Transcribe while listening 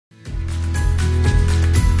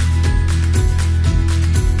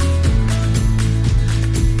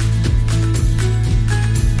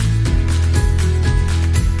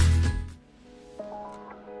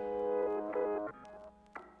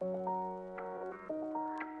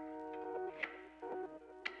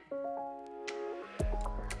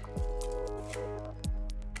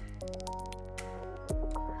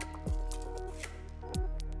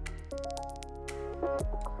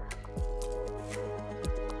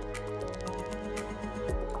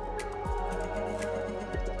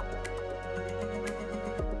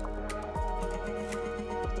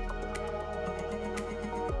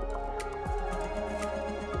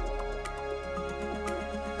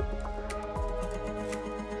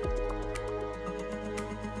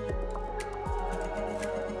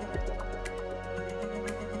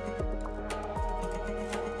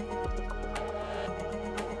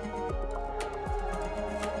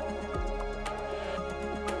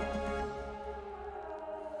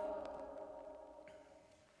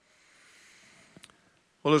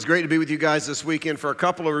Well, it's great to be with you guys this weekend for a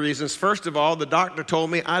couple of reasons. First of all, the doctor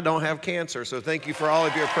told me I don't have cancer, so thank you for all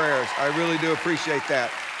of your prayers. I really do appreciate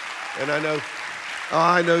that. And I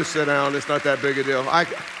know, sit down, it's not that big a deal. I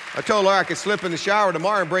told her I could slip in the shower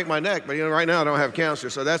tomorrow and break my neck, but right now I don't have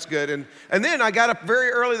cancer, so that's good. And then I got up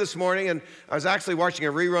very early this morning, and I was actually watching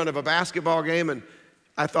a rerun of a basketball game, and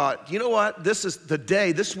I thought, you know what,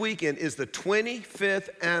 this weekend is the 25th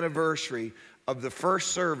anniversary of the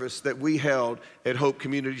first service that we held at Hope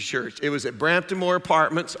Community Church. It was at Brampton Moore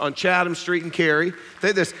Apartments on Chatham Street in Cary.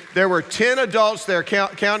 There were 10 adults there,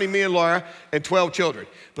 counting me and Laura, and 12 children.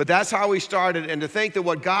 But that's how we started, and to think that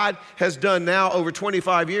what God has done now over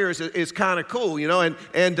 25 years is kind of cool, And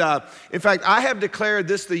in fact, I have declared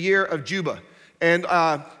this the year of Juba. And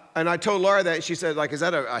I told Laura that, and she said, is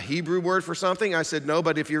that a Hebrew word for something? I said, no,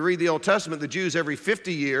 but if you read the Old Testament, the Jews every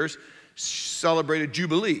 50 years celebrated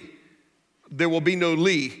Jubilee. There will be no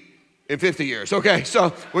Lee in 50 years. Okay,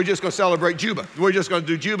 so we're just going to celebrate Juba. We're just going to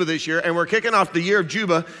do Juba this year, and we're kicking off the year of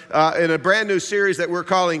Juba in a brand new series that we're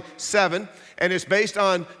calling 7, and it's based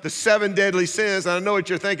on the 7 deadly sins. And I know what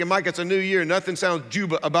you're thinking, Mike, it's a new year. Nothing sounds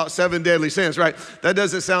Juba about 7 deadly sins, right? That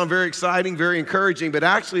doesn't sound very exciting, very encouraging, but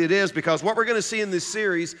actually it is, because what we're going to see in this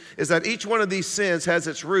series is that each one of these sins has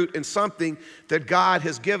its root in something that God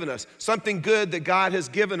has given us, something good that God has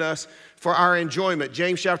given us for our enjoyment.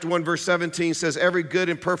 James chapter 1 verse 17 says, every good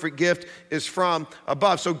and perfect gift is from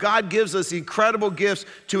above. So God gives us incredible gifts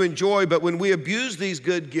to enjoy, but when we abuse these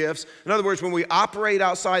good gifts, in other words, when we operate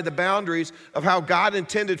outside the boundaries of how God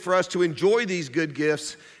intended for us to enjoy these good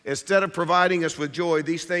gifts, instead of providing us with joy,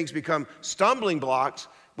 these things become stumbling blocks,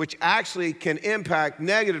 which actually can impact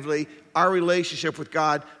negatively our relationship with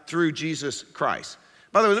God through Jesus Christ.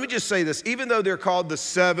 By the way, let me just say this. Even though they're called the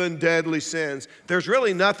 7 deadly sins, there's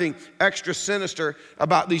really nothing extra sinister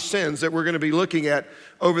about these sins that we're going to be looking at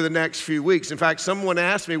over the next few weeks. In fact, someone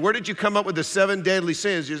asked me, where did you come up with the 7 deadly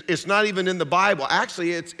sins? It's not even in the Bible.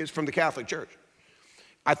 Actually, it's from the Catholic Church.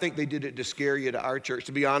 I think they did it to scare you to our church,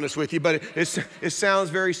 to be honest with you, but it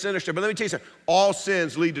sounds very sinister. But let me tell you something. All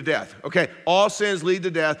sins lead to death, okay? All sins lead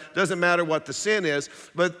to death. Doesn't matter what the sin is.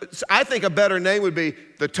 But I think a better name would be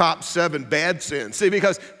the top 7 bad sins. See,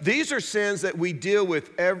 because these are sins that we deal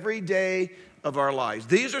with every day of our lives.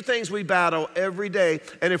 These are things we battle every day,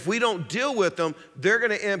 and if we don't deal with them, they're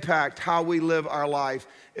going to impact how we live our life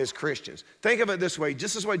as Christians. Think of it this way.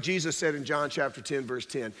 This is what Jesus said in John chapter 10, verse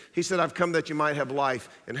 10. He said, I've come that you might have life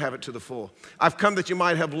and have it to the full. I've come that you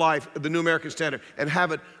might have life, the New American Standard, and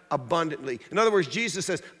have it abundantly. In other words, Jesus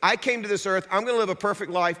says, I came to this earth, I'm going to live a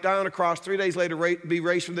perfect life, die on a cross, 3 days later be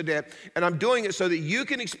raised from the dead, and I'm doing it so that you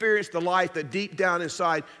can experience the life that deep down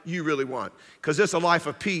inside you really want. Because it's a life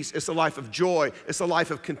of peace, it's a life of joy, it's a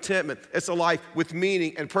life of contentment, it's a life with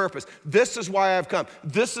meaning and purpose. This is why I've come.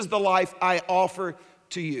 This is the life I offer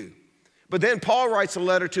to you. But then Paul writes a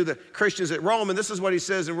letter to the Christians at Rome, and this is what he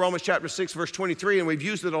says in Romans chapter 6, verse 23, and we've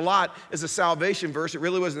used it a lot as a salvation verse. It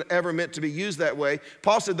really wasn't ever meant to be used that way.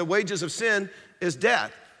 Paul said the wages of sin is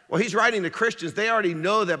death. Well, he's writing to Christians. They already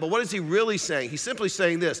know that, but what is he really saying? He's simply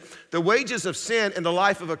saying this. The wages of sin in the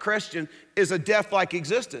life of a Christian is a death-like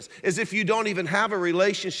existence, as if you don't even have a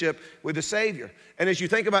relationship with the Savior. And as you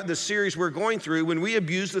think about this series we're going through, when we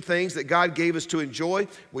abuse the things that God gave us to enjoy,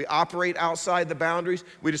 we operate outside the boundaries,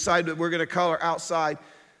 we decide that we're going to color outside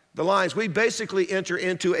the lines, we basically enter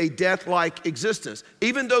into a death-like existence.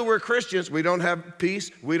 Even though we're Christians, we don't have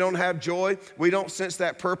peace, we don't have joy, we don't sense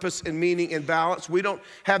that purpose and meaning and balance, we don't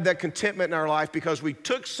have that contentment in our life because we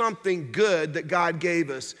took something good that God gave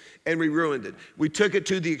us and we ruined it. We took it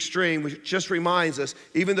to the extreme, which just reminds us,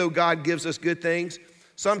 even though God gives us good things,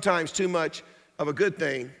 sometimes too much of a good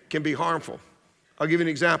thing can be harmful. I'll give you an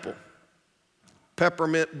example.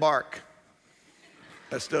 Peppermint bark.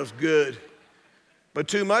 That stuff's good. But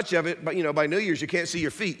too much of it, by New Year's, you can't see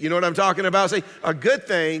your feet. You know what I'm talking about? See, a good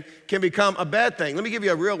thing can become a bad thing. Let me give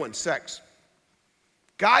you a real one, sex.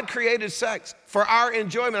 God created sex for our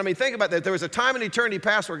enjoyment. I mean, think about that. There was a time in eternity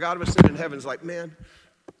past where God was sitting in heaven. It's like, man,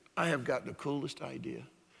 I have got the coolest idea.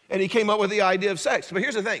 And he came up with the idea of sex. But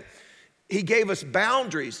here's the thing. He gave us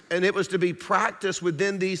boundaries, and it was to be practiced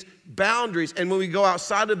within these boundaries. And when we go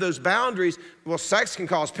outside of those boundaries, well, sex can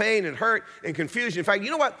cause pain and hurt and confusion. In fact, you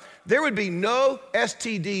know what? There would be no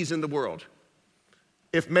STDs in the world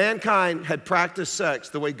if mankind had practiced sex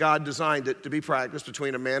the way God designed it to be practiced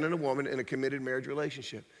between a man and a woman in a committed marriage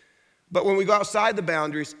relationship. But when we go outside the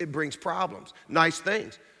boundaries, it brings problems. Nice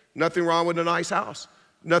things. Nothing wrong with a nice house.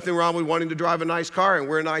 Nothing wrong with wanting to drive a nice car and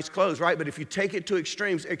wear nice clothes, right? But if you take it to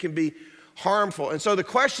extremes, it can be harmful. And so the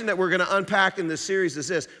question that we're going to unpack in this series is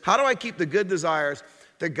this: how do I keep the good desires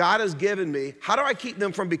that God has given me, how do I keep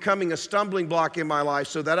them from becoming a stumbling block in my life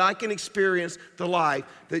so that I can experience the life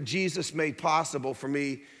that Jesus made possible for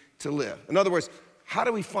me to live? In other words, how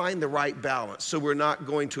do we find the right balance so we're not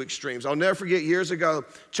going to extremes? I'll never forget years ago,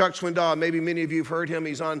 Chuck Swindoll, maybe many of you have heard him.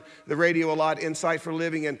 He's on the radio a lot, Insight for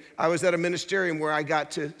Living. And I was at a ministerium where I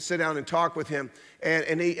got to sit down and talk with him.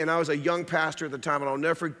 And I was a young pastor at the time, and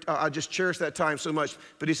I'll just cherish that time so much.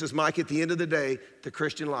 But he says, Mike, at the end of the day, the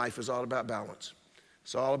Christian life is all about balance.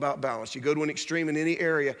 It's all about balance. You go to an extreme in any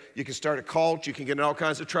area, you can start a cult, you can get in all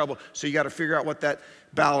kinds of trouble. So you got to figure out what that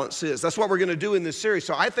balance is. That's what we're going to do in this series.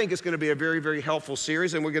 So I think it's going to be a very, very helpful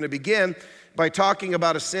series. And we're going to begin by talking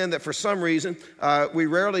about a sin that for some reason we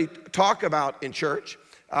rarely talk about in church.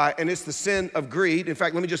 And it's the sin of greed. In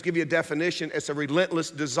fact, let me just give you a definition. It's a relentless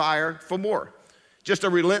desire for more. Just a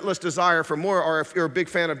relentless desire for more. Or if you're a big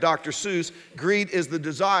fan of Dr. Seuss, greed is the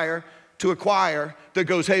desire to acquire that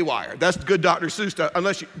goes haywire. That's good Dr. Seuss stuff,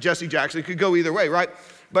 unless Jesse Jackson could go either way, right?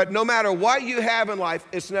 But no matter what you have in life,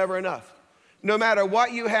 it's never enough. No matter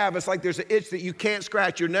what you have, it's like there's an itch that you can't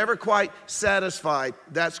scratch. You're never quite satisfied.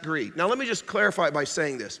 That's greed. Now, let me just clarify it by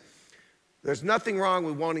saying this. There's nothing wrong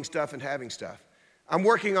with wanting stuff and having stuff. I'm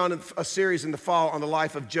working on a series in the fall on the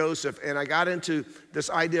life of Joseph, and I got into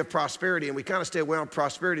this idea of prosperity, and we kind of stay away on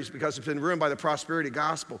prosperity because it's been ruined by the prosperity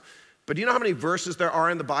gospel. But do you know how many verses there are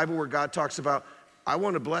in the Bible where God talks about, I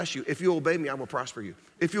want to bless you. If you obey me, I will prosper you.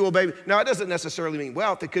 If you obey me. Now, it doesn't necessarily mean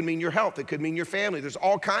wealth. It could mean your health. It could mean your family. There's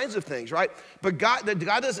all kinds of things, right? But God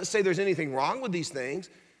doesn't say there's anything wrong with these things.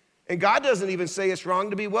 And God doesn't even say it's wrong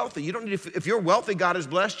to be wealthy. You don't need to, if you're wealthy, God has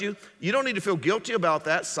blessed you. You don't need to feel guilty about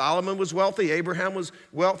that. Solomon was wealthy. Abraham was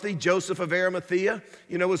wealthy. Joseph of Arimathea,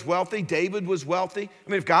 was wealthy. David was wealthy. I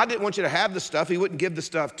mean, if God didn't want you to have the stuff, he wouldn't give the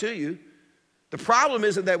stuff to you. The problem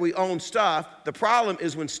isn't that we own stuff. The problem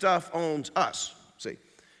is when stuff owns us, see.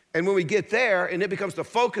 And when we get there and it becomes the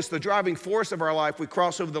focus, the driving force of our life, we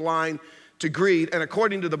cross over the line to greed. And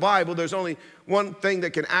according to the Bible, there's only one thing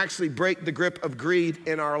that can actually break the grip of greed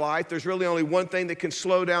in our life. There's really only one thing that can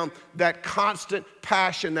slow down that constant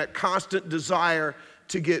passion, that constant desire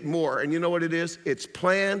to get more. And you know what it is? It's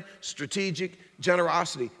planned, strategic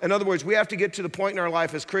generosity. In other words, we have to get to the point in our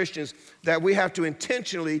life as Christians that we have to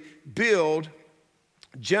intentionally build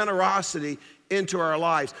generosity into our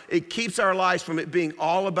lives. It keeps our lives from it being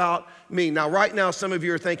all about me. Now, right now, some of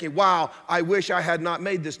you are thinking, wow, I wish I had not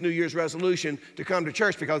made this New Year's resolution to come to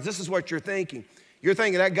church, because this is what you're thinking. You're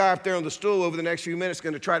thinking that guy up there on the stool over the next few minutes is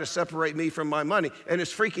going to try to separate me from my money, and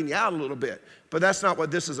it's freaking you out a little bit. But that's not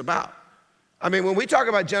what this is about. I mean, when we talk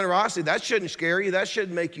about generosity, that shouldn't scare you. That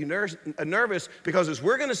shouldn't make you nervous, because as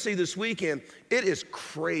we're going to see this weekend, it is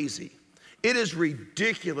crazy. It is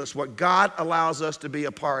ridiculous what God allows us to be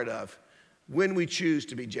a part of when we choose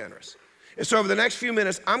to be generous. And so over the next few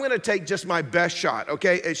minutes, I'm going to take just my best shot,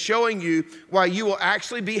 okay, at showing you why you will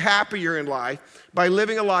actually be happier in life by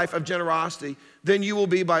living a life of generosity than you will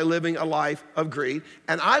be by living a life of greed.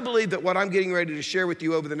 And I believe that what I'm getting ready to share with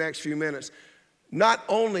you over the next few minutes not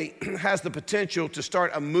only has the potential to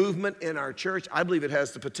start a movement in our church, I believe it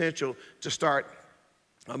has the potential to start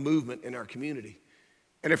a movement in our community.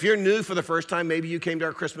 And if you're new for the first time, maybe you came to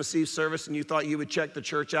our Christmas Eve service and you thought you would check the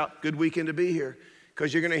church out. Good weekend to be here,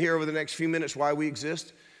 because you're going to hear over the next few minutes why we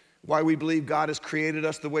exist, why we believe God has created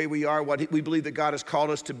us the way we are, what we believe that God has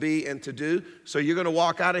called us to be and to do. So you're going to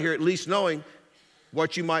walk out of here at least knowing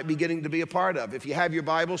what you might be getting to be a part of. If you have your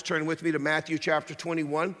Bibles, turn with me to Matthew chapter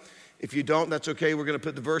 21. If you don't, that's okay. We're going to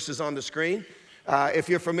put the verses on the screen. If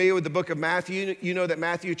you're familiar with the book of Matthew, you know that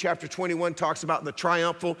Matthew chapter 21 talks about the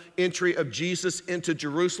triumphal entry of Jesus into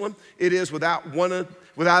Jerusalem. It is without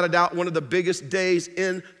a doubt one of the biggest days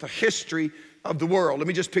in the history of the world. Let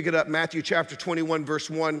me just pick it up, Matthew chapter 21, verse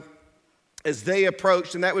 1. As they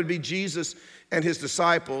approached, and that would be Jesus and his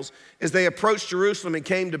disciples, as they approached Jerusalem and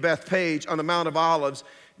came to Bethphage on the Mount of Olives,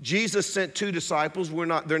 Jesus sent two disciples,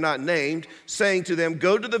 they're not named, saying to them,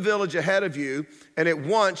 go to the village ahead of you, and at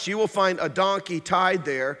once you will find a donkey tied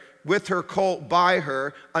there with her colt by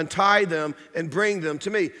her. Untie them and bring them to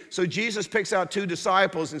me. So Jesus picks out two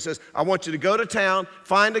disciples and says, I want you to go to town,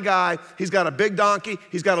 find a guy. He's got a big donkey.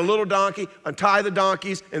 He's got a little donkey. Untie the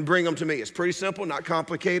donkeys and bring them to me. It's pretty simple, not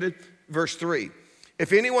complicated. Verse 3,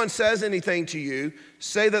 if anyone says anything to you,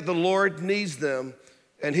 say that the Lord needs them,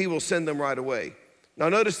 and he will send them right away. Now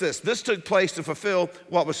notice this. This took place to fulfill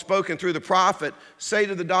what was spoken through the prophet. Say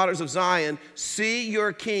to the daughters of Zion, see,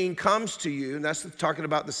 your king comes to you. And that's talking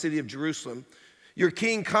about the city of Jerusalem. Your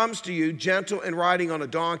king comes to you, gentle and riding on a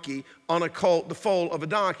donkey, on a colt, the foal of a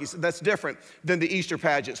donkey. So that's different than the Easter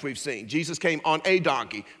pageants we've seen. Jesus came on a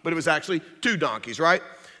donkey, but it was actually two donkeys, right?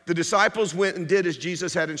 The disciples went and did as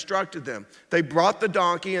Jesus had instructed them. They brought the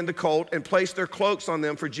donkey and the colt and placed their cloaks on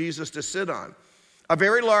them for Jesus to sit on. A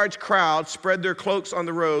very large crowd spread their cloaks on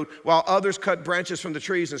the road, while others cut branches from the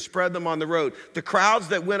trees and spread them on the road. The crowds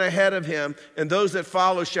that went ahead of him and those that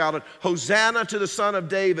followed shouted, "Hosanna to the Son of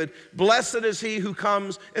David. Blessed is he who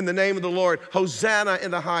comes in the name of the Lord. Hosanna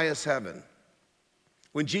in the highest heaven."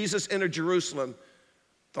 When Jesus entered Jerusalem,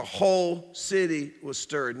 the whole city was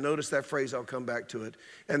stirred. Notice that phrase, I'll come back to it.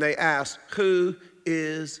 And they asked, "Who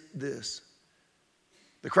is this?"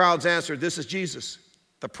 The crowds answered, "This is Jesus,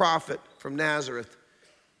 the prophet from Nazareth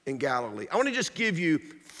in Galilee." I want to just give you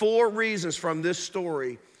 4 reasons from this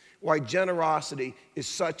story why generosity is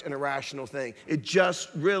such an irrational thing. It just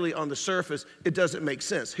really, on the surface, it doesn't make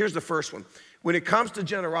sense. Here's the first one. When it comes to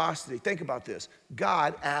generosity, think about this.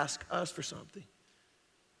 God asks us for something.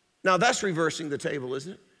 Now, that's reversing the table,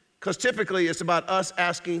 isn't it? Because typically it's about us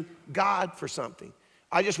asking God for something.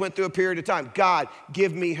 I just went through a period of time. God,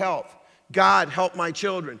 give me help. God, help my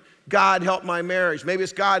children. God, help my marriage. Maybe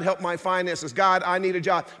it's God, help my finances. God, I need a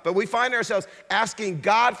job. But we find ourselves asking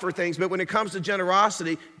God for things, but when it comes to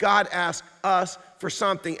generosity, God asks us for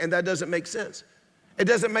something, and that doesn't make sense. It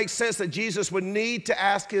doesn't make sense that Jesus would need to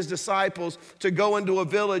ask his disciples to go into a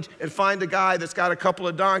village and find a guy that's got a couple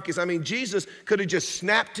of donkeys. I mean, Jesus could have just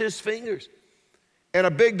snapped his fingers and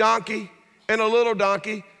a big donkey and a little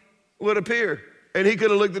donkey would appear. And he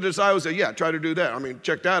could have looked at the disciples and said, "Yeah, try to do that. I mean,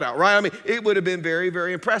 check that out," right? I mean, it would have been very,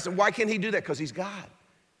 very impressive. Why can't he do that? Because he's God.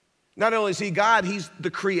 Not only is he God, he's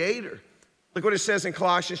the creator. Look what it says in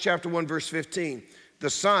Colossians chapter 1, verse 15. The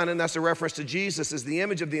Son, and that's a reference to Jesus, is the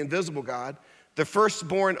image of the invisible God, the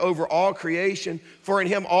firstborn over all creation. For in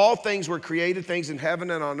him all things were created, things in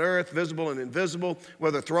heaven and on earth, visible and invisible,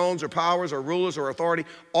 whether thrones or powers or rulers or authority.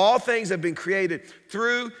 All things have been created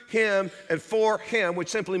through him and for him, which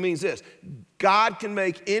simply means this. God can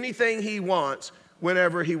make anything he wants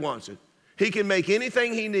whenever he wants it. He can make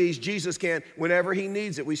anything he needs, Jesus can, whenever he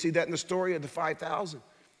needs it. We see that in the story of the 5,000.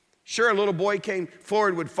 Sure, a little boy came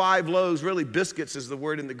forward with 5 loaves, really biscuits is the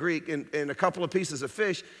word in the Greek, and a couple of pieces of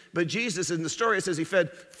fish. But Jesus, in the story, it says he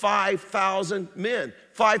fed 5,000 men.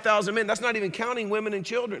 5,000 men, that's not even counting women and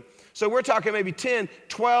children. So we're talking maybe 10,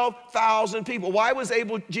 12,000 people. Why was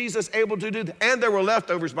Jesus able to do that? And there were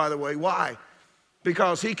leftovers, by the way. Why?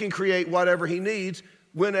 Because he can create whatever he needs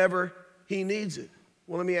whenever he needs it.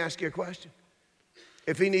 Well, let me ask you a question.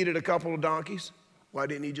 If he needed a couple of donkeys, why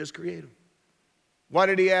didn't he just create them? Why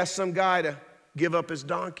did he ask some guy to give up his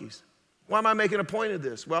donkeys? Why am I making a point of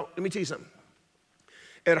this? Well, let me tell you something.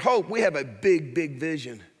 At Hope, we have a big, big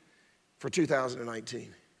vision for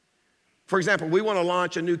 2019. For example, we want to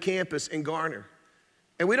launch a new campus in Garner.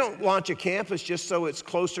 And we don't launch a campus just so it's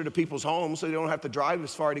closer to people's homes so they don't have to drive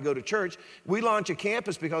as far to go to church. We launch a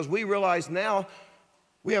campus because we realize now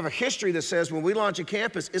we have a history that says when we launch a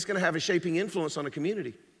campus, it's going to have a shaping influence on a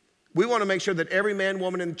community. We want to make sure that every man,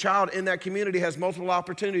 woman, and child in that community has multiple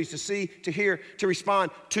opportunities to see, to hear, to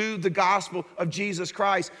respond to the gospel of Jesus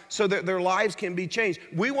Christ so that their lives can be changed.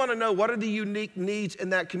 We want to know what are the unique needs in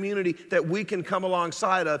that community that we can come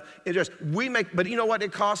alongside of. But you know what?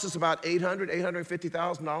 It costs us about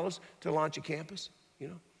 $850,000 to launch a campus. You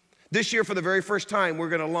know, this year for the very first time, we're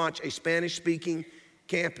going to launch a Spanish-speaking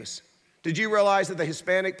campus. Did you realize that the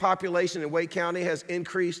Hispanic population in Wake County has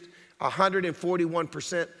increased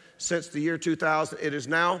 141% since the year 2000? It is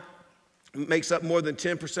now makes up more than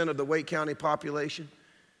 10% of the Wake County population.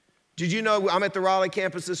 Did you know I'm at the Raleigh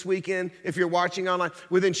campus this weekend? If you're watching online,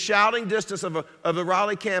 within shouting distance of the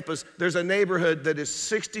Raleigh campus, there's a neighborhood that is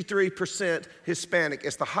 63% Hispanic.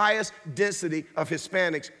 It's the highest density of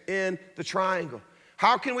Hispanics in the Triangle.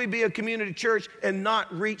 How can we be a community church and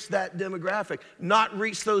not reach that demographic, not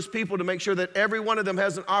reach those people to make sure that every one of them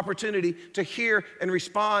has an opportunity to hear and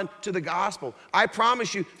respond to the gospel? I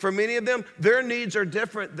promise you, for many of them, their needs are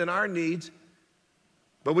different than our needs,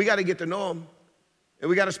 but we got to get to know them, and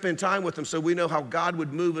we got to spend time with them so we know how God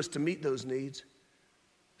would move us to meet those needs.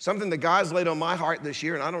 Something that God's laid on my heart this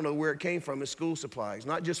year, and I don't know where it came from, is school supplies,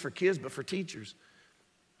 not just for kids, but for teachers.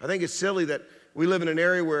 I think it's silly that we live in an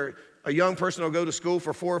area where a young person will go to school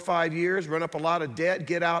for 4 or 5 years, run up a lot of debt,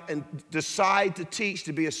 get out and decide to teach,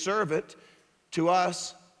 to be a servant to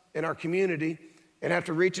us in our community, and have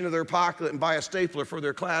to reach into their pocket and buy a stapler for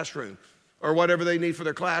their classroom. or whatever they need for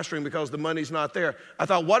their classroom because the money's not there. I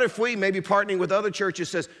thought, what if we, maybe partnering with other churches,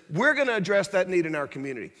 says, we're going to address that need in our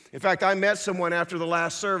community. In fact, I met someone after the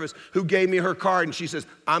last service who gave me her card, and she says,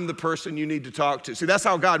 I'm the person you need to talk to. See, that's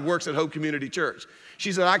how God works at Hope Community Church.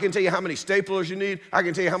 She said, I can tell you how many staplers you need. I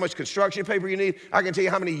can tell you how much construction paper you need. I can tell you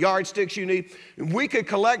how many yardsticks you need. And we could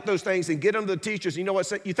collect those things and get them to the teachers. You know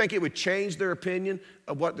what? You think it would change their opinion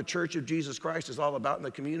of what the Church of Jesus Christ is all about in the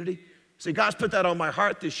community? See, God's put that on my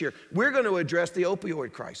heart this year. We're going to address the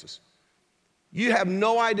opioid crisis. You have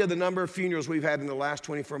no idea the number of funerals we've had in the last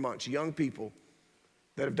 24 months, young people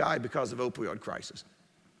that have died because of opioid crisis.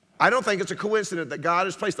 I don't think it's a coincidence that God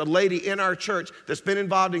has placed a lady in our church that's been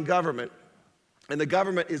involved in government, and the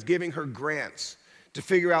government is giving her grants to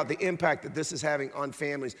figure out the impact that this is having on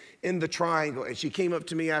families in the Triangle. And she came up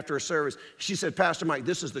to me after a service. She said, Pastor Mike,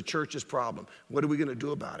 this is the church's problem. What are we going to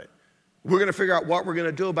do about it? We're going to figure out what we're going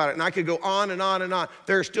to do about it. And I could go on and on and on.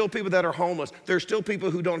 There are still people that are homeless. There are still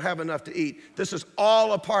people who don't have enough to eat. This is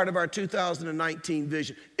all a part of our 2019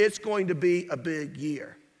 vision. It's going to be a big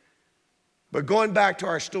year. But going back to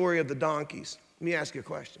our story of the donkeys, let me ask you a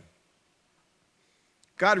question.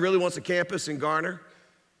 God really wants a campus in Garner.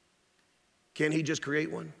 Can he just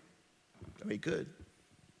create one? I mean, he could.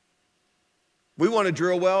 We want to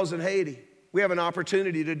drill wells in Haiti. We have an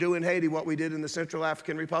opportunity to do in Haiti what we did in the Central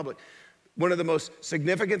African Republic. One of the most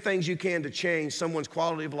significant things you can to change someone's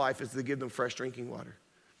quality of life is to give them fresh drinking water.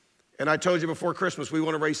 And I told you before Christmas, we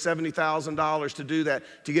want to raise $70,000 to do that,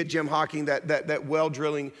 to get Jim Hocking that well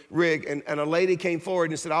drilling rig. And a lady came forward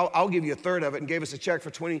and said, I'll give you a third of it, and gave us a check for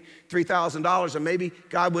 $23,000, and maybe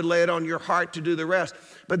God would lay it on your heart to do the rest.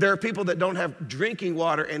 But there are people that don't have drinking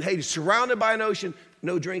water in Haiti, surrounded by an ocean,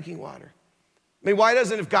 no drinking water. I mean, why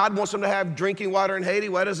doesn't, if God wants them to have drinking water in Haiti,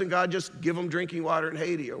 why doesn't God just give them drinking water in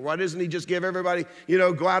Haiti? Or why doesn't he just give everybody,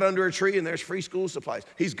 go out under a tree and there's free school supplies?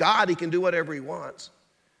 He's God, he can do whatever he wants.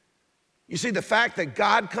 You see, the fact that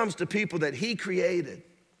God comes to people that he created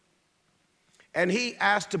and he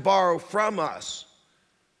asked to borrow from us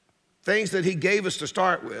things that he gave us to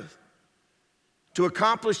start with to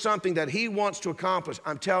accomplish something that he wants to accomplish,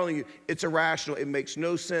 I'm telling you, it's irrational. It makes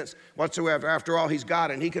no sense whatsoever. After all, he's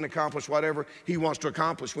God, and he can accomplish whatever he wants to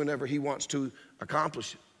accomplish whenever he wants to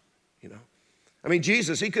accomplish it, I mean,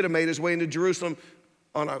 Jesus, he could have made his way into Jerusalem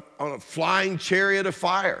on a flying chariot of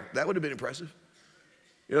fire. That would have been impressive.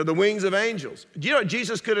 The wings of angels. Do you know what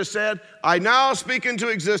Jesus could have said? I now speak into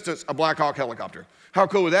existence a Black Hawk helicopter. How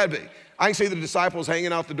cool would that be? I can see the disciples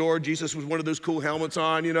hanging out the door. Jesus with one of those cool helmets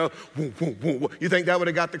on, You think that would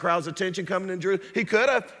have got the crowd's attention coming in Jerusalem? He could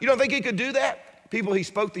have. You don't think he could do that? People, he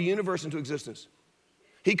spoke the universe into existence.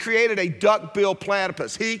 He created a duck-billed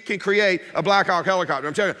platypus. He can create a Black Hawk helicopter.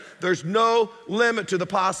 I'm telling you, there's no limit to the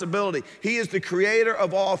possibility. He is the creator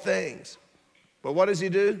of all things. But what does he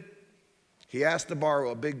do? He asked to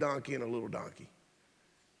borrow a big donkey and a little donkey.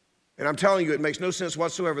 And I'm telling you, it makes no sense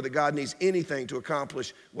whatsoever that God needs anything to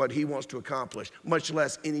accomplish what he wants to accomplish, much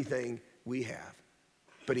less anything we have.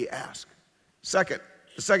 But he asked. The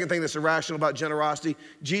second thing that's irrational about generosity,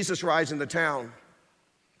 Jesus rides into town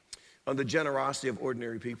on the generosity of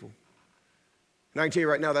ordinary people. And I can tell you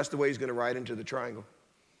right now, that's the way he's going to ride into the Triangle.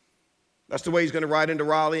 That's the way he's going to ride into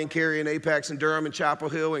Raleigh and Cary and Apex and Durham and Chapel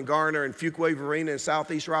Hill and Garner and Fuquay Varina and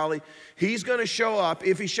Southeast Raleigh. He's going to show up,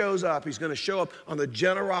 if he shows up, he's going to show up on the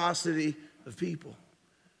generosity of people.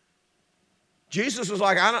 Jesus was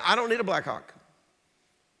like, I don't need a Black Hawk.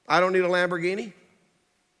 I don't need a Lamborghini.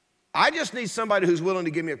 I just need somebody who's willing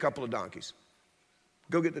to give me a couple of donkeys.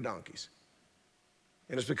 Go get the donkeys.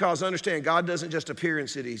 And it's because, understand, God doesn't just appear in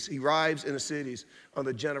cities. He rides in the cities on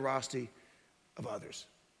the generosity of others.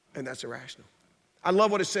 And that's irrational. I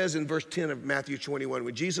love what it says in verse 10 of Matthew 21.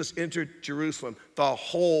 When Jesus entered Jerusalem, the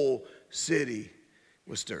whole city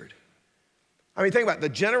was stirred. I mean, think about it. The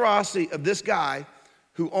generosity of this guy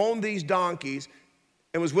who owned these donkeys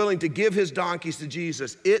and was willing to give his donkeys to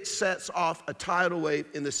Jesus. It sets off a tidal wave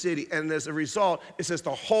in the city. And as a result, it says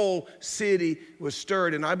the whole city was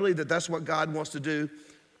stirred. And I believe that that's what God wants to do.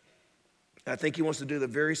 I think he wants to do the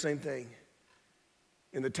very same thing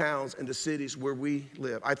in the towns and the cities where we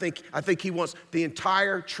live. I think he wants the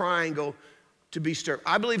entire Triangle to be stirred.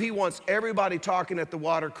 I believe he wants everybody talking at the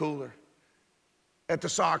water cooler, at the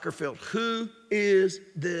soccer field. Who is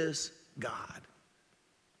this God?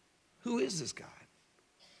 Who is this God?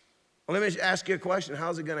 Well, let me ask you a question.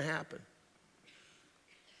 How's it going to happen?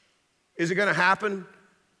 Is it going to happen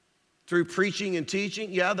through preaching and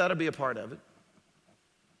teaching? Yeah, that'll be a part of it.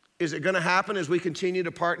 Is it going to happen as we continue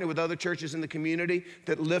to partner with other churches in the community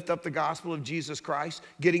that lift up the gospel of Jesus Christ,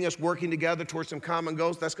 getting us working together towards some common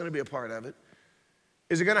goals? That's going to be a part of it.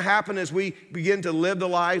 Is it going to happen as we begin to live the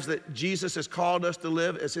lives that Jesus has called us to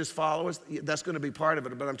live as his followers? That's going to be part of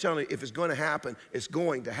it. But I'm telling you, if it's going to happen, it's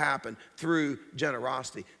going to happen through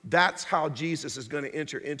generosity. That's how Jesus is going to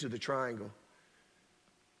enter into the triangle.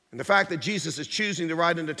 And the fact that Jesus is choosing to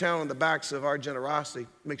ride into town on the backs of our generosity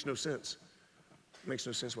makes no sense. It makes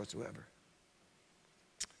no sense whatsoever.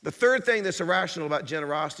 The third thing that's irrational about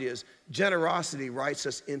generosity is generosity writes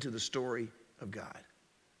us into the story of God.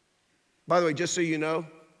 By the way, just so you know,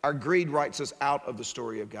 our greed writes us out of the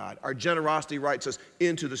story of God. Our generosity writes us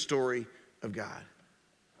into the story of God.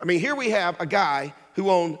 I mean, here we have a guy who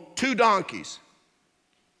owned 2 donkeys,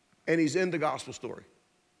 and he's in the gospel story.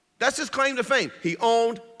 That's his claim to fame. He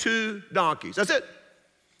owned 2 donkeys. That's it.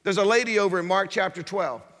 There's a lady over in Mark chapter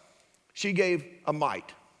 12. She gave a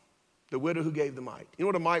mite, the widow who gave the mite. You know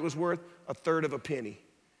what a mite was worth? 1/3 of a penny.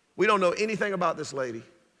 We don't know anything about this lady.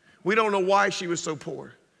 We don't know why she was so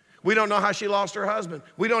poor. We don't know how she lost her husband.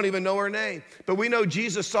 We don't even know her name. But we know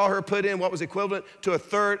Jesus saw her put in what was equivalent to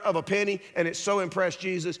 1/3 of a penny, and it so impressed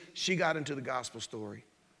Jesus, she got into the gospel story.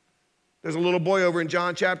 There's a little boy over in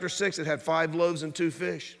John chapter 6 that had 5 loaves and 2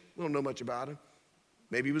 fish. We don't know much about him.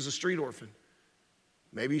 Maybe he was a street orphan.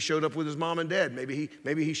 Maybe he showed up with his mom and dad. Maybe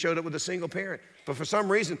he showed up with a single parent. But for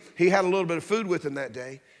some reason, he had a little bit of food with him that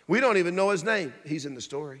day. We don't even know his name. He's in the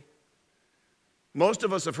story. Most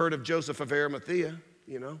of us have heard of Joseph of Arimathea,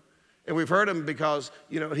 you know. And we've heard him because,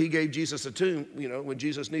 you know, he gave Jesus a tomb, you know, when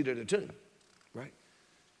Jesus needed a tomb, right?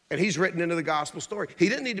 And he's written into the gospel story. He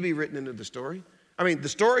didn't need to be written into the story. I mean, the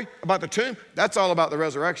story about the tomb, that's all about the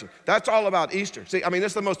resurrection. That's all about Easter. See, I mean, this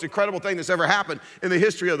is the most incredible thing that's ever happened in the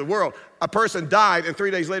history of the world. A person died and 3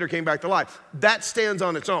 days later came back to life. That stands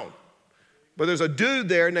on its own. But there's a dude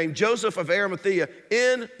there named Joseph of Arimathea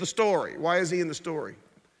in the story. Why is he in the story?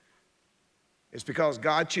 It's because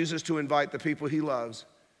God chooses to invite the people he loves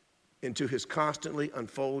into his constantly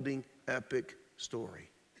unfolding epic story.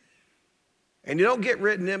 And you don't get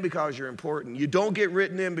written in because you're important. You don't get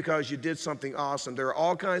written in because you did something awesome. There are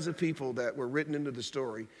all kinds of people that were written into the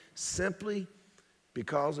story simply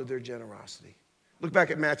because of their generosity. Look back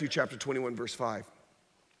at Matthew chapter 21, verse 5.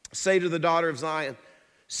 Say to the daughter of Zion,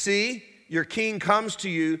 see, your king comes to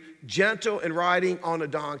you, gentle and riding on a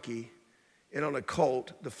donkey, and on a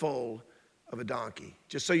colt, the foal of a donkey.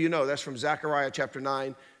 Just so you know, that's from Zechariah chapter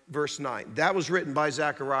 9, verse 9. That was written by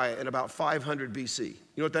Zechariah in about 500 BC. You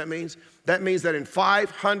know what that means? That means that in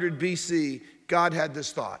 500 BC, God had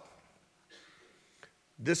this thought.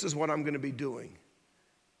 This is what I'm going to be doing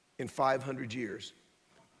in 500 years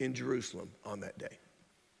in Jerusalem on that day.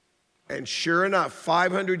 And sure enough,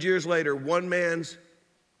 500 years later, one man's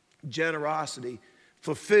generosity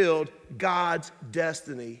fulfilled God's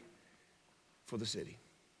destiny for the city.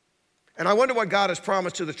 And I wonder what God has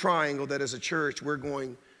promised to the triangle that as a church we're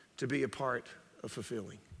going to be a part of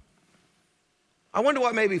fulfilling. I wonder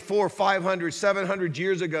what maybe 400, 500, 700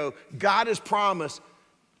 years ago God has promised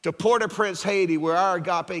to Port-au-Prince, Haiti, where our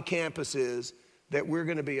Agape campus is, that we're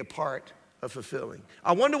going to be a part of fulfilling.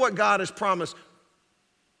 I wonder what God has promised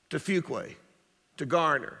to Fuquay, to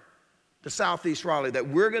Garner, to Southeast Raleigh, that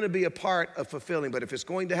we're going to be a part of fulfilling. But if it's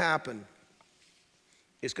going to happen,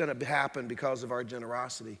 it's going to happen because of our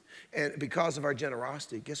generosity. And because of our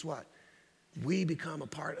generosity, guess what? We become a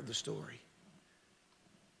part of the story.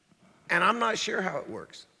 And I'm not sure how it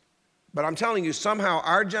works, but I'm telling you, somehow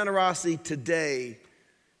our generosity today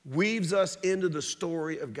weaves us into the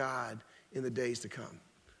story of God in the days to come.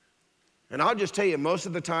 And I'll just tell you, most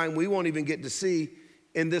of the time we won't even get to see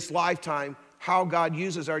in this lifetime how God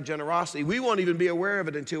uses our generosity. We won't even be aware of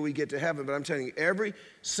it until we get to heaven. But I'm telling you, every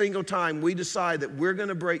single time we decide that we're going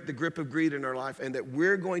to break the grip of greed in our life and that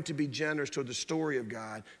we're going to be generous toward the story of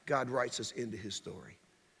God, God writes us into his story.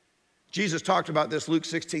 Jesus talked about this, Luke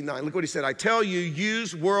 16:9. Look what he said. I tell you,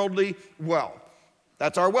 use worldly wealth.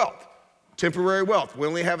 That's our wealth, temporary wealth. We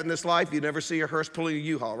only have it in this life. You never see a hearse pulling a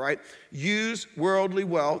U-Haul, right? Use worldly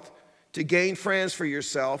wealth to gain friends for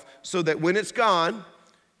yourself so that when it's gone,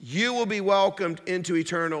 you will be welcomed into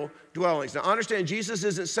eternal dwellings. Now understand, Jesus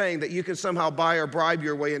isn't saying that you can somehow buy or bribe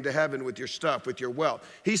your way into heaven with your stuff, with your wealth.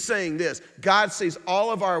 He's saying this: God sees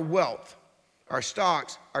all of our wealth, our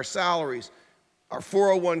stocks, our salaries, our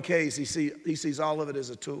 401ks. He sees all of it as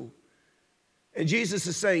a tool. And Jesus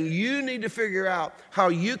is saying you need to figure out how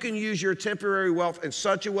you can use your temporary wealth in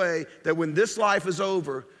such a way that when this life is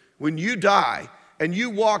over, when you die, and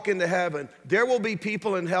you walk into heaven, there will be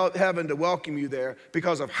people in heaven to welcome you there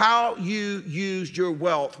because of how you used your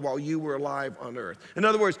wealth while you were alive on earth. In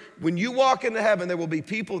other words, when you walk into heaven, there will be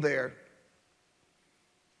people there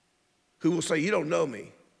who will say, you don't know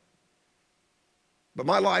me, but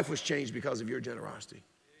my life was changed because of your generosity.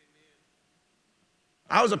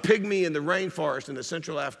 I was a pygmy in the rainforest in the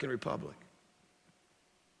Central African Republic.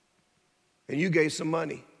 And you gave some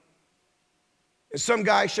money. And some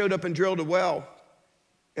guy showed up and drilled a well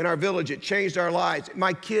in our village. It changed our lives.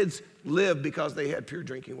 My kids lived because they had pure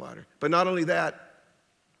drinking water. But not only that,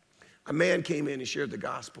 a man came in and shared the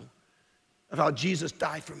gospel of how Jesus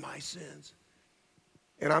died for my sins.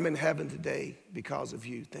 And I'm in heaven today because of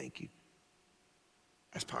you. Thank you.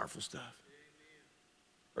 That's powerful stuff.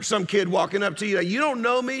 Or some kid walking up to you, you don't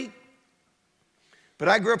know me, but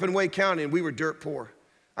I grew up in Wake County and we were dirt poor.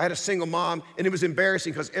 I had a single mom, and it was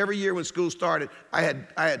embarrassing because every year when school started, I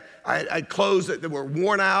had clothes that were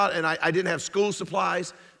worn out, and I didn't have school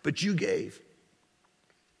supplies, but you gave.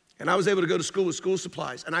 And I was able to go to school with school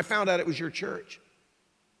supplies, and I found out it was your church.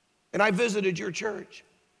 And I visited your church.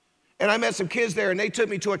 And I met some kids there, and they took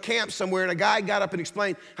me to a camp somewhere, and a guy got up and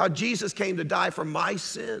explained how Jesus came to die for my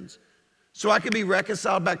sins so I could be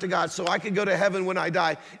reconciled back to God, so I could go to heaven when I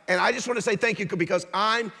die. And I just want to say thank you because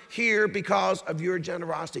I'm here because of your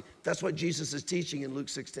generosity. That's what Jesus is teaching in Luke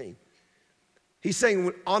 16. He's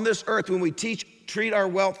saying on this earth, when we treat our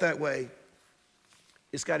wealth that way,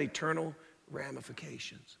 it's got eternal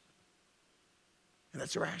ramifications. And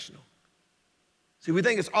that's irrational. See, we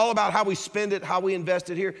think it's all about how we spend it, how we invest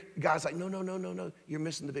it here. God's like, no. You're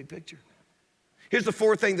missing the big picture. Here's the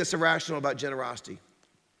fourth thing that's irrational about generosity.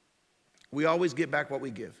 We always get back what we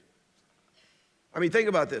give. I mean, think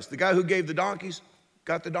about this. The guy who gave the donkeys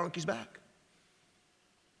got the donkeys back.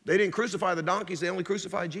 They didn't crucify the donkeys. They only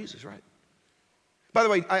crucified Jesus, right? By the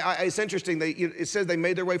way, it's interesting. It says they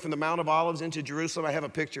made their way from the Mount of Olives into Jerusalem. I have a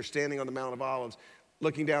picture standing on the Mount of Olives,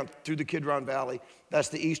 looking down through the Kidron Valley. That's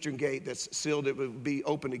the eastern gate that's sealed. It will be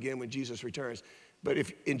opened again when Jesus returns. But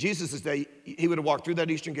if in Jesus' day, he would have walked through that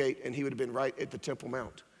eastern gate and he would have been right at the Temple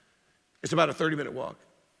Mount. It's about a 30-minute walk.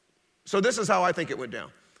 So this is how I think it went down.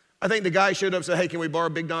 I think the guy showed up and said, hey, can we borrow a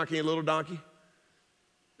big donkey and a little donkey?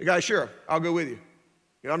 The guy, sure, I'll go with you.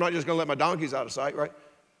 I'm not just going to let my donkeys out of sight, right?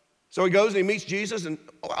 So he goes and he meets Jesus and,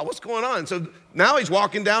 what's going on? So now he's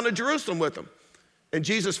walking down to Jerusalem with them. And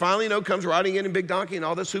Jesus finally, comes riding in big donkey and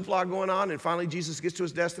all this hoopla going on. And finally Jesus gets to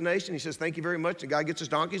his destination. He says, thank you very much. The guy gets his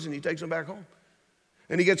donkeys and he takes them back home.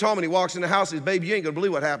 And he gets home and he walks in the house and says, babe, you ain't going to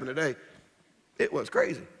believe what happened today. It was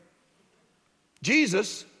crazy.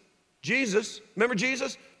 Jesus, remember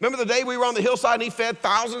Jesus? Remember the day we were on the hillside and he fed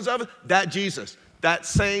thousands of us? That Jesus, that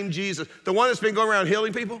same Jesus, the one that's been going around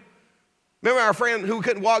healing people. Remember our friend who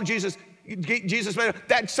couldn't walk, Jesus made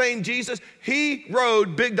that same Jesus, he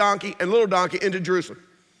rode big donkey and little donkey into Jerusalem.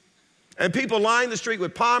 And people lined the street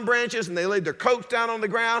with palm branches and they laid their coats down on the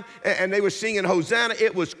ground and they were singing Hosanna.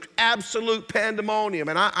 It was absolute pandemonium.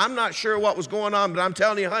 And I'm not sure what was going on, but I'm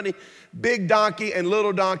telling you, honey, big donkey and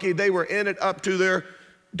little donkey, they were in it up to their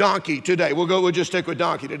donkey today. We'll just stick with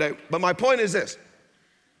donkey today. But my point is this.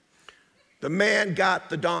 The man got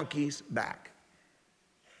the donkeys back.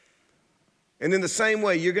 And in the same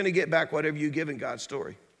way, you're going to get back whatever you give in God's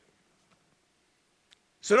story.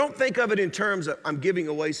 So don't think of it in terms of I'm giving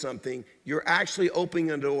away something. You're actually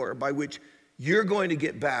opening a door by which you're going to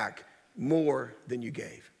get back more than you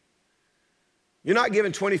gave. You're not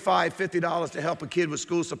giving $25, $50 to help a kid with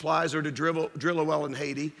school supplies or to drill a well in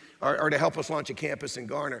Haiti or to help us launch a campus in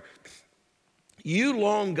Garner. You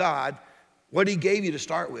loan God what he gave you to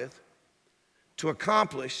start with to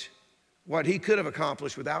accomplish what he could have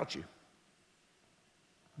accomplished without you,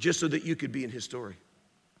 just so that you could be in his story.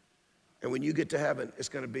 And when you get to heaven, it's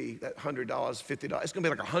going to be that $100, $50. It's going to be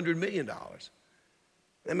like $100 million.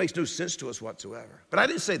 That makes no sense to us whatsoever. But I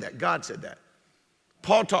didn't say that. God said that.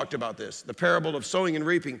 Paul talked about this, the parable of sowing and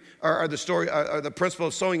reaping, or the story, or the principle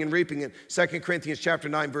of sowing and reaping in 2 Corinthians chapter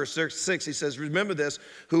 9, verse 6. He says, remember this,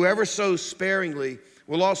 whoever sows sparingly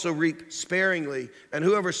will also reap sparingly, and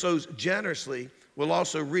whoever sows generously will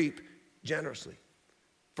also reap generously.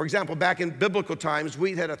 For example, back in biblical times,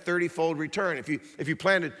 wheat had a 30-fold return. If you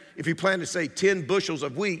planted, say, 10 bushels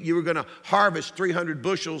of wheat, you were going to harvest 300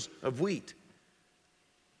 bushels of wheat.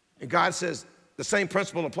 And God says, the same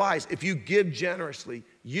principle applies. If you give generously,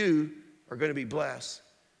 you are going to be blessed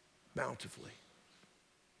bountifully.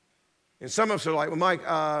 And some of us are like, well, Mike,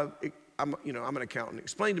 I'm an accountant.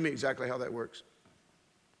 Explain to me exactly how that works.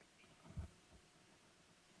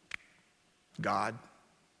 God,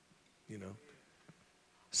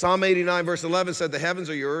 Psalm 89, verse 11 said, the heavens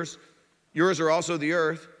are yours. Yours are also the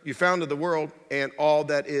earth. You founded the world and all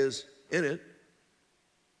that is in it.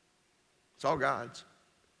 It's all God's.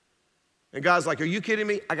 And God's like, are you kidding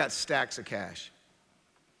me? I got stacks of cash.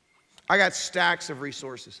 I got stacks of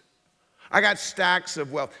resources. I got stacks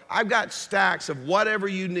of wealth. I've got stacks of whatever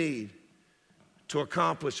you need to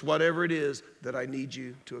accomplish whatever it is that I need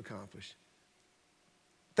you to accomplish.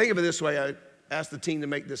 Think of it this way. I asked the team to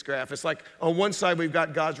make this graph. It's like on one side we've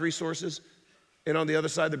got God's resources, and on the other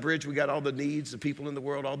side of the bridge we got all the needs, the people in the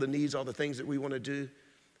world, all the needs, all the things that we want to do.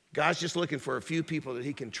 God's just looking for a few people that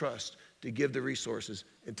he can trust to give the resources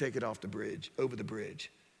and take it off the bridge, over the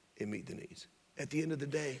bridge, and meet the needs. At the end of the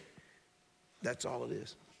day, that's all it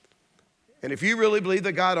is. And if you really believe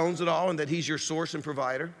that God owns it all and that he's your source and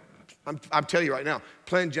provider, I'm telling you right now,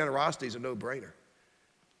 planned generosity is a no-brainer.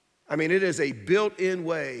 I mean, it is a built-in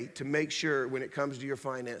way to make sure when it comes to your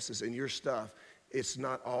finances and your stuff, it's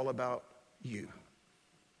not all about you.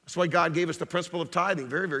 That's why God gave us the principle of tithing.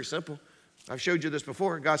 Very, very simple. I've showed you this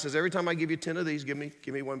before. God says, every time I give you 10 of these, give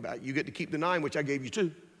me one back. You get to keep the 9, which I gave you 2,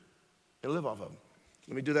 and live off of them.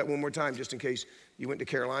 Let me do that one more time just in case you went to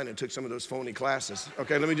Carolina and took some of those phony classes.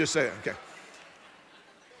 Okay, let me just say it. Okay.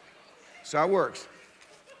 So how it works.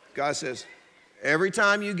 God says, every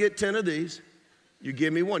time you get 10 of these, you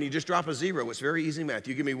give me 1. You just drop a 0. It's very easy math.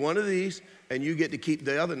 You give me 1 of these, and you get to keep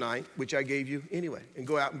the other 9, which I gave you anyway, and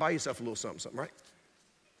go out and buy yourself a little something, right?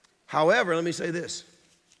 However, let me say this.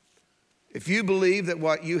 If you believe that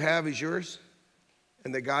what you have is yours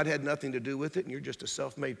and that God had nothing to do with it and you're just a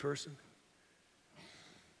self-made person,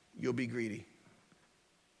 you'll be greedy.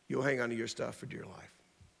 You'll hang on to your stuff for dear life.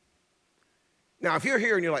 Now, if you're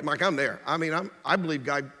here and you're like, Mike, I'm there. I mean, I believe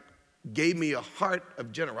God gave me a heart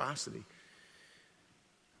of generosity.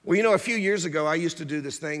 Well, you know, a few years ago, I used to do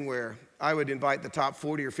this thing where I would invite the top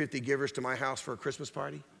 40 or 50 givers to my house for a Christmas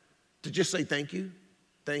party to just say thank you,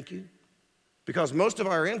 thank you. Because most of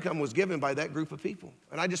our income was given by that group of people.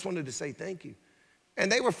 And I just wanted to say thank you.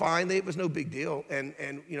 And they were fine. It was no big deal. And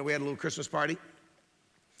you know, we had a little Christmas party.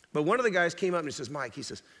 But one of the guys came up and he says, Mike, he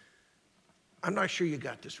says, I'm not sure you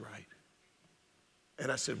got this right.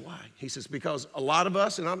 And I said, why? He says, because a lot of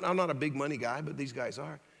us, and I'm not a big money guy, but these guys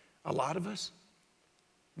are, a lot of us,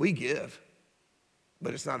 we give,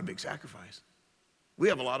 but it's not a big sacrifice. We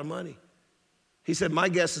have a lot of money. He said, my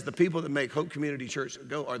guess is the people that make Hope Community Church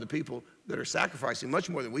go are the people that are sacrificing much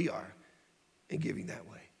more than we are and giving that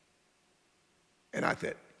way. And I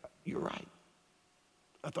thought, you're right.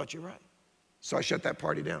 I thought you're right. So I shut that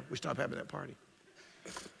party down. We stopped having that party.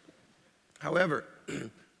 However,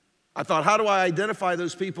 I thought, how do I identify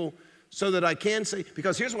those people so that I can say,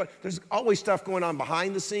 because here's what, there's always stuff going on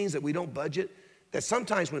behind the scenes that we don't budget, that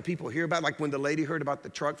sometimes when people hear about, like when the lady heard about the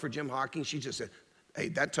truck for Jim Hawkins, she just said, hey,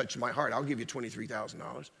 that touched my heart. I'll give you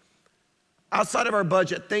 $23,000. Outside of our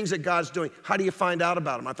budget, things that God's doing, how do you find out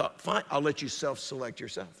about them? I thought, fine, I'll let you self-select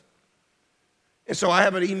yourself. And so I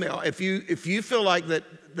have an email. If you feel like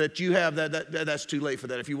that you have that's too late for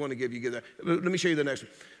that. If you want to give, you give that. Let me show you the next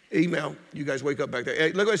one. Email. You guys wake up back there.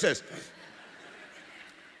 Hey, look what it says.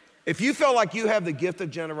 If you feel like you have the gift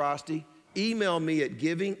of generosity, email me at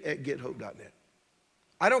giving@gethope.net.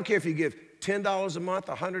 I don't care if you give $10 a month,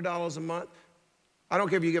 $100 a month. I don't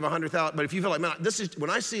care if you give 100,000, but if you feel like, man, this is,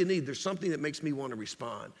 when I see a need, there's something that makes me want to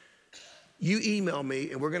respond. You email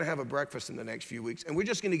me, and we're going to have a breakfast in the next few weeks, and we're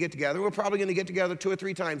just going to get together. We're probably going to get together 2 or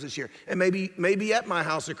 3 times this year, and maybe at my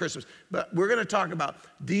house at Christmas. But we're going to talk about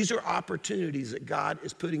these are opportunities that God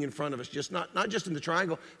is putting in front of us, just not just in the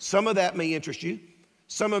triangle. Some of that may interest you.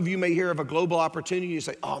 Some of you may hear of a global opportunity, and you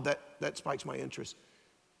say, oh, that spikes my interest.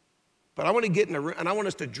 But I want to get in a room, and I want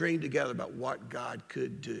us to dream together about what God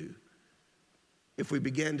could do if we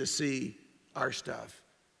begin to see our stuff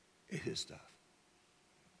in his stuff.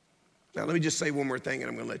 Now, let me just say one more thing, and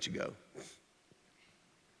I'm going to let you go.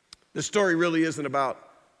 This story really isn't about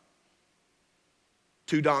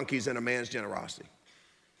 2 donkeys and a man's generosity,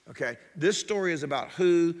 okay? This story is about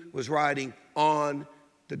who was riding on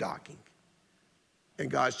the donkey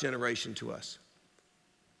and God's generation to us.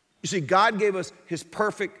 You see, God gave us his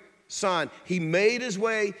perfect son. He made his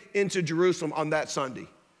way into Jerusalem on that Sunday,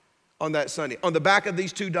 on the back of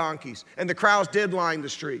these 2 donkeys. And the crowds did line the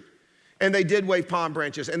street. And they did wave palm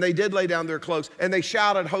branches. And they did lay down their cloaks. And they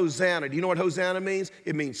shouted, Hosanna. Do you know what Hosanna means?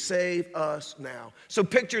 It means save us now. So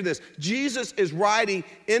picture this. Jesus is riding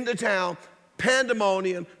into town,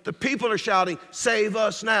 pandemonium. The people are shouting, save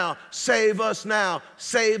us now, save us now,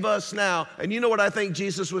 save us now. And you know what I think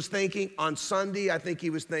Jesus was thinking? On Sunday, I think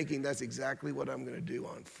he was thinking, that's exactly what I'm going to do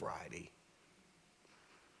on Friday.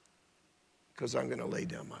 Because I'm going to lay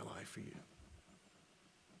down my life for you.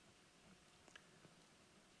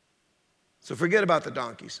 So forget about the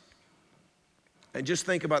donkeys and just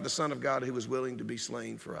think about the Son of God who was willing to be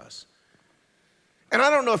slain for us. And I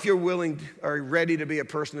don't know if you're willing or ready to be a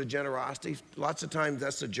person of generosity. Lots of times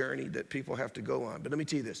that's a journey that people have to go on. But let me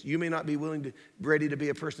tell you this. You may not be ready to be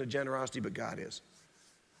a person of generosity, but God is.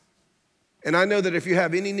 And I know that if you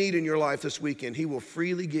have any need in your life this weekend, he will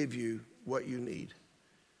freely give you what you need.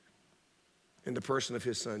 in the person of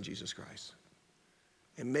his son, Jesus Christ.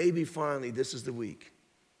 And maybe finally this is the week,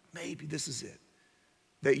 maybe this is it,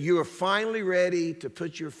 that you are finally ready to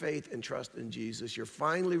put your faith and trust in Jesus. You're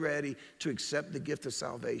finally ready to accept the gift of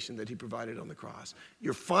salvation that he provided on the cross.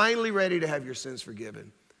 You're finally ready to have your sins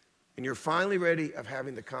forgiven. And you're finally ready of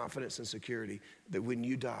having the confidence and security that when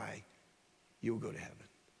you die, you will go to heaven.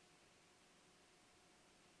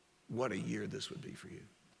 What a year this would be for you.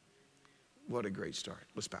 What a great start.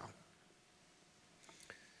 Let's bow.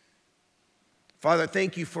 Father,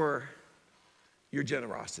 thank you for your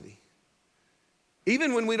generosity.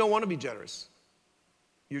 Even when we don't want to be generous,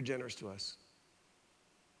 you're generous to us.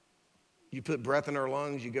 You put breath in our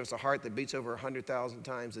lungs. You give us a heart that beats over 100,000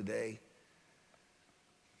 times a day.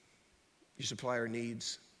 You supply our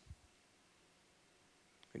needs.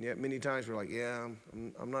 And yet many times we're like, yeah,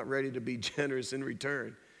 I'm not ready to be generous in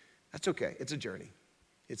return. That's okay. It's a journey.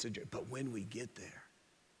 It's a journey. But when we get there,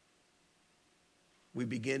 we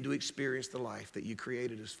begin to experience the life that you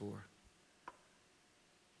created us for.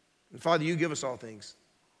 And Father, you give us all things.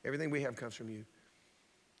 Everything we have comes from you.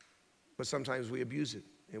 But sometimes we abuse it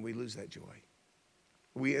and we lose that joy.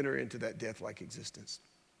 We enter into that death-like existence.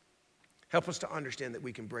 Help us to understand that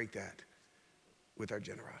we can break that with our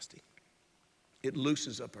generosity. It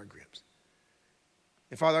loosens up our grips.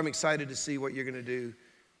 And Father, I'm excited to see what you're going to do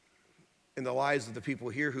in the lives of the people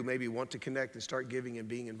here who maybe want to connect and start giving and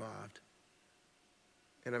being involved.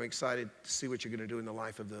 And I'm excited to see what you're going to do in the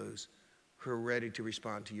life of those who are ready to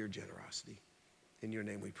respond to your generosity. In your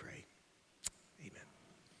name we pray. Amen.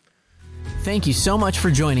 Thank you so much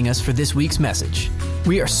for joining us for this week's message.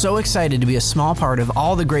 We are so excited to be a small part of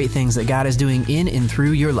all the great things that God is doing in and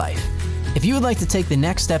through your life. If you would like to take the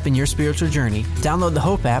next step in your spiritual journey, download the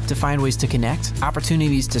Hope app to find ways to connect,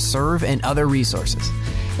 opportunities to serve, and other resources.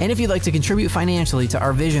 And if you'd like to contribute financially to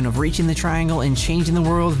our vision of reaching the triangle and changing the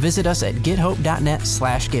world, visit us at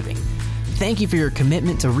gethope.net/giving. Thank you for your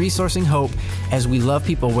commitment to resourcing hope as we love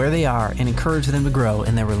people where they are and encourage them to grow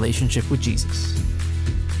in their relationship with Jesus.